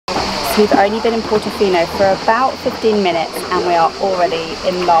So we've only been in Portofino for about 15 minutes and we are already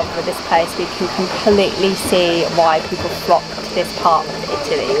in love with this place. We can completely see why people flock to this part of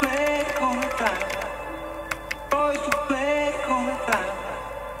Italy.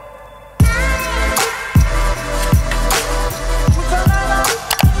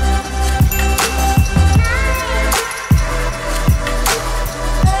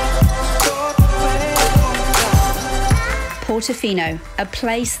 Portofino, a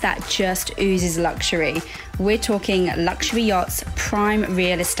place that just oozes luxury. We're talking luxury yachts, prime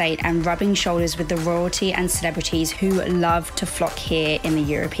real estate, and rubbing shoulders with the royalty and celebrities who love to flock here in the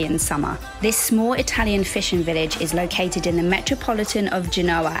European summer. This small Italian fishing village is located in the metropolitan of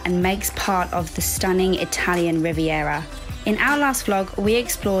Genoa and makes part of the stunning Italian Riviera. In our last vlog, we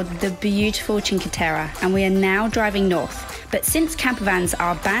explored the beautiful Cinque Terre and we are now driving north. But since campervans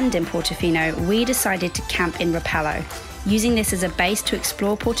are banned in Portofino, we decided to camp in Rapallo, using this as a base to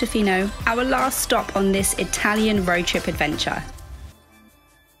explore Portofino, our last stop on this Italian road trip adventure.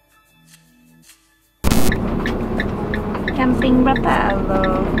 Camping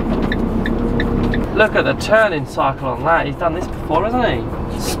Rapallo. Look at the turning cycle on that. He's done this before, hasn't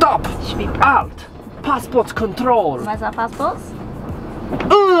he? Stop! Halt! Passport control! Where's our passports?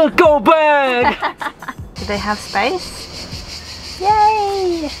 Go back! Do they have space?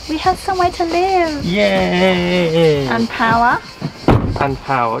 Yay! We have somewhere to live! Yay! And power? And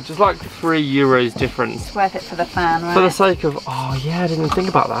power, just like €3 difference. It's worth it for the fan, right? For the sake of, oh yeah, I didn't even think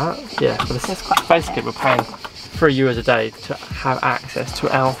about that. Yeah, for the, basically we're paying €3 a day to have access to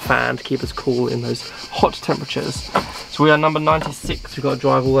our fan to keep us cool in those hot temperatures. So we are number 96, we've got to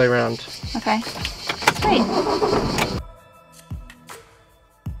drive all the way around. Okay, sweet.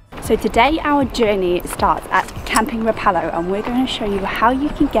 So today our journey starts at Camping Rapallo and we're going to show you how you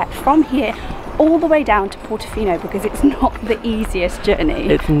can get from here all the way down to Portofino because it's not the easiest journey.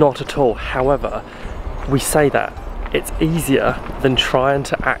 It's not at all. However, we say that it's easier than trying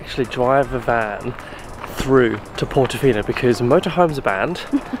to actually drive a van through to Portofino because motorhomes are banned.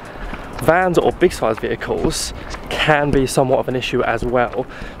 Vans or big size vehicles can be somewhat of an issue as well.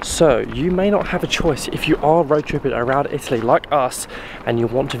 So you may not have a choice if you are road tripping around Italy like us and you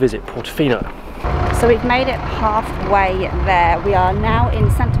want to visit Portofino. So we've made it halfway there. We are now in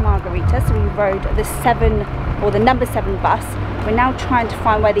Santa Margherita, so we rode the number 7 bus. We're now trying to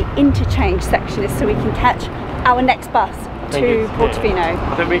find where the interchange section is so we can catch our next bus to Portofino.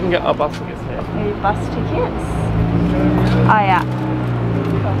 I think we can get our bus tickets here. Maybe bus tickets? Oh yeah.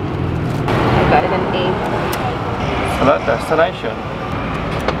 Better than E. So that destination.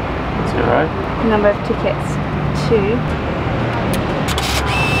 Zero. Number of tickets. 2.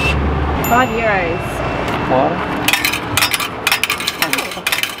 €5. What?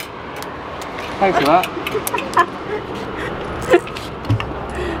 Thanks for that.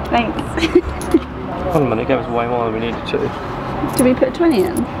 Thanks. Hold on a minute, it gave us way more than we needed to. Did we put 20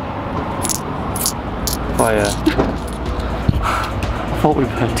 in? Oh yeah. I thought we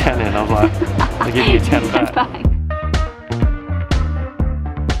put 10 in, I was like, I'll give you 10 back.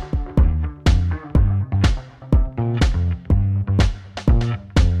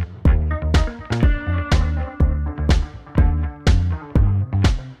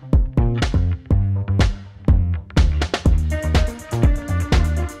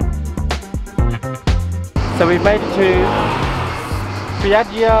 So we've made it to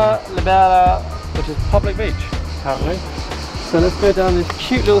Spiagga Libera, which is public beach, apparently. So let's go down this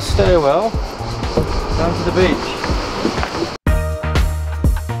cute little stairwell down to the beach.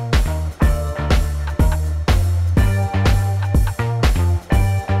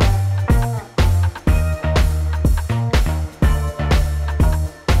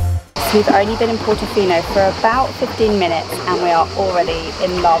 We've only been in Portofino for about 15 minutes and we are already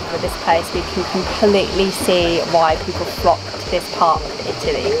in love with this place. We can completely see why people flock to this part of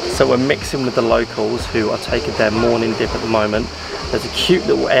Italy. So we're mixing with the locals who are taking their morning dip at the moment. There's a cute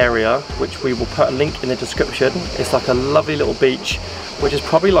little area which we will put a link in the description. It's like a lovely little beach, which is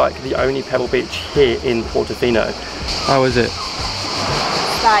probably like the only pebble beach here in Portofino. How is it?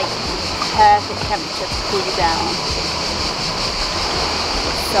 It's like perfect temperature to cool you down.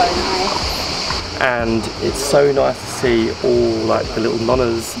 So nice. And it's so nice to see all like the little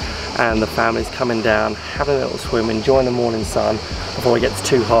nonnas and the families coming down, having a little swim, enjoying the morning sun before it gets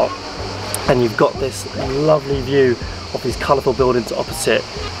too hot. And you've got this lovely view of these colourful buildings opposite,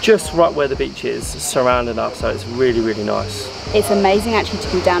 just right where the beach is, surrounding us, so it's really, really nice. It's amazing actually to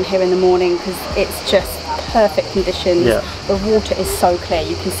be down here in the morning because it's just perfect conditions. Yeah. The water is so clear,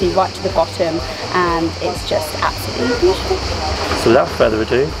 you can see right to the bottom and it's just absolutely beautiful. So without further ado,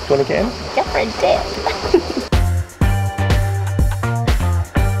 do you want to get in? Go for a dip.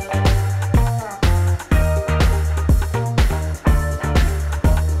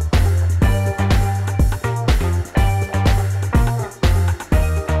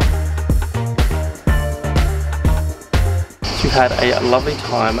 had a lovely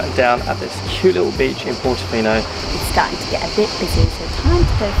time down at this cute little beach in Portofino. It's starting to get a bit busy, so time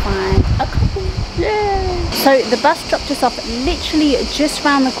to go find a couple. Yay! So the bus dropped us off literally just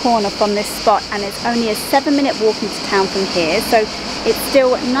round the corner from this spot, and it's only a 7-minute walk into town from here, so it's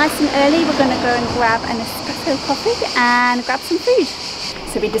still nice and early. We're going to go and grab an espresso coffee and grab some food.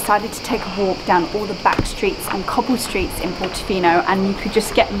 So we decided to take a walk down all the back streets and cobble streets in Portofino, and you could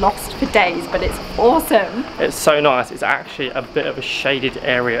just get lost for days, but it's awesome. It's so nice. It's actually a bit of a shaded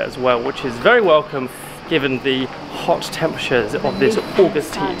area as well, which is very welcome given the hot temperatures of this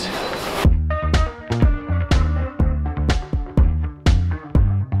August heat.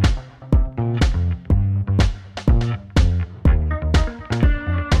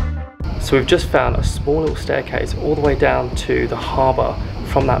 So we've just found a small little staircase all the way down to the harbour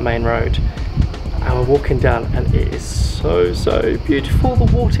from that main road, and we're walking down, and it is so beautiful. The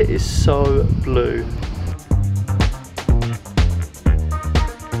water is so blue.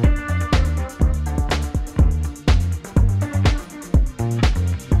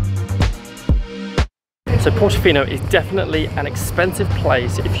 So Portofino is definitely an expensive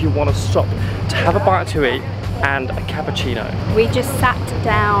place if you want to stop to have a bite to eat and a cappuccino. We just sat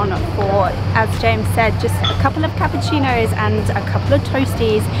down for, as James said, just a couple of cappuccinos and a couple of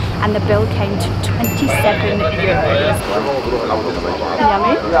toasties, and the bill came to 27 euros.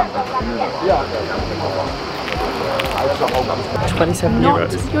 Yummy? 27 Not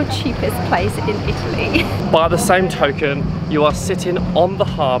euros. your cheapest place in Italy. By the same token, you are sitting on the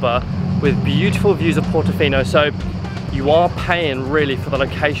harbour with beautiful views of Portofino, so you are paying really for the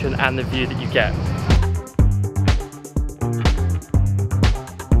location and the view that you get.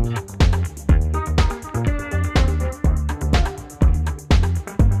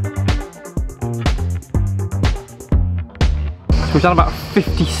 We've done about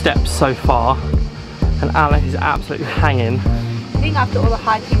 50 steps so far, and Alex is absolutely hanging. I think after all the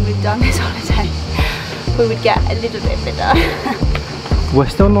hiking we've done this holiday, we would get a little bit fitter. We're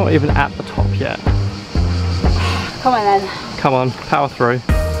still not even at the top yet. Come on then. Come on, power through.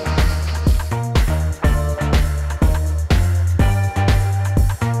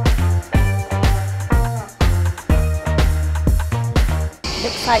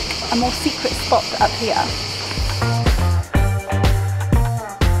 Looks like a more secret spot up here.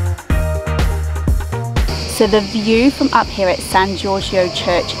 So the view from up here at San Giorgio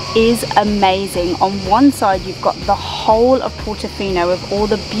Church is amazing. On one side you've got the whole of Portofino with all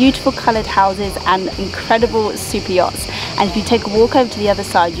the beautiful coloured houses and incredible super yachts, and if you take a walk over to the other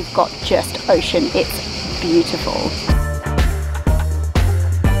side you've got just ocean. It's beautiful.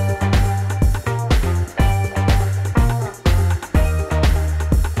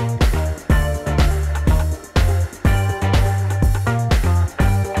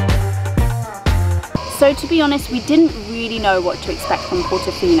 So to be honest, we didn't really know what to expect from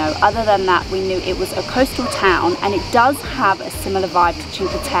Portofino, other than that we knew it was a coastal town, and it does have a similar vibe to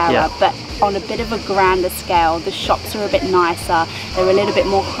Cinque Terre, yeah, but on a bit of a grander scale. The shops are a bit nicer, they're a little bit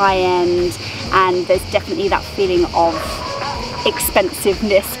more high-end, and there's definitely that feeling of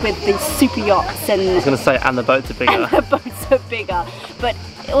expensiveness with the super yachts, and I was going to say, and the boats are bigger. And the boats are bigger, but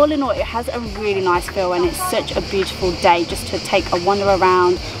all in all it has a really nice feel, and it's such a beautiful day just to take a wander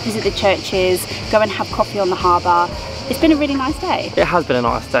around, visit the churches, go and have coffee on the harbour. It's been a really nice day. It has been a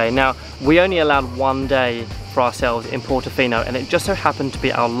nice day. Now, we only allowed one day for ourselves in Portofino, and it just so happened to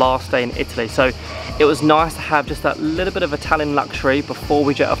be our last day in Italy, so it was nice to have just that little bit of Italian luxury before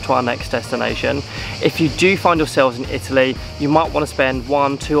we jet off to our next destination. If you do find yourselves in Italy, you might want to spend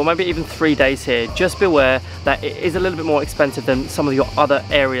 1, 2 or maybe even 3 days here. Just be aware that it is a little bit more expensive than some of your other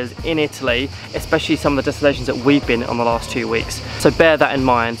areas in Italy, especially some of the destinations that we've been on the last 2 weeks, so bear that in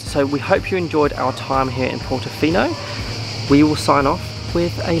mind. So we hope you enjoyed our time here in Portofino. We will sign off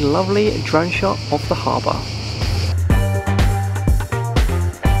with a lovely drone shot of the harbour.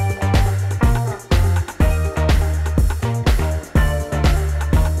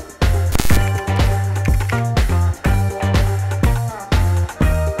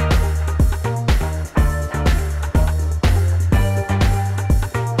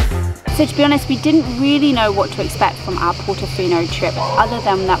 So to be honest, we didn't really know what to expect from our Portofino trip, other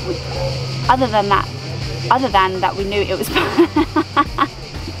than that we knew it was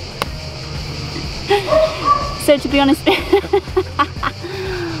so to be honest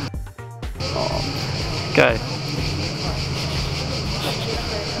Go.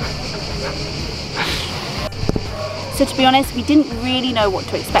 So to be honest, we didn't really know what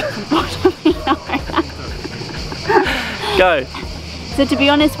to expect from Portofino. Go. So to be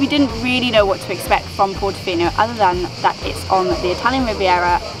honest, we didn't really know what to expect from Portofino, other than that it's on the Italian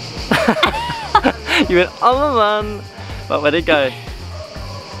Riviera. You went, oh man. But where'd it go?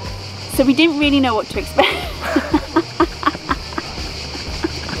 So we didn't really know what to expect.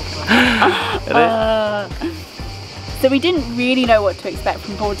 So we didn't really know what to expect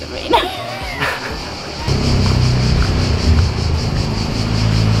from Portofino.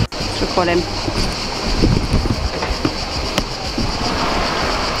 Let's record him.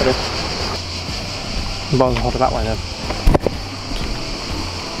 You might as well hold it that way then.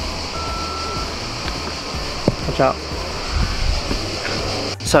 Watch out.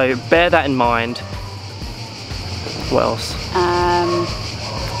 So bear that in mind. What else?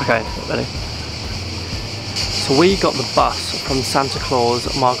 Okay, ready? So we got the bus from Santa Claus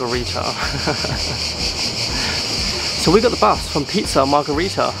Margarita. So we got the bus from Pizza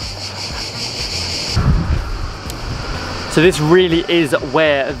Margarita. So this really is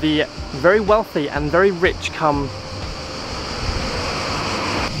where the very wealthy and very rich come.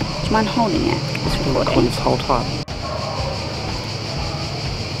 Do you mind holding it? It's recording. This whole time.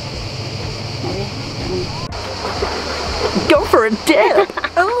 Maybe. Go for a dip!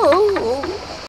 Oh!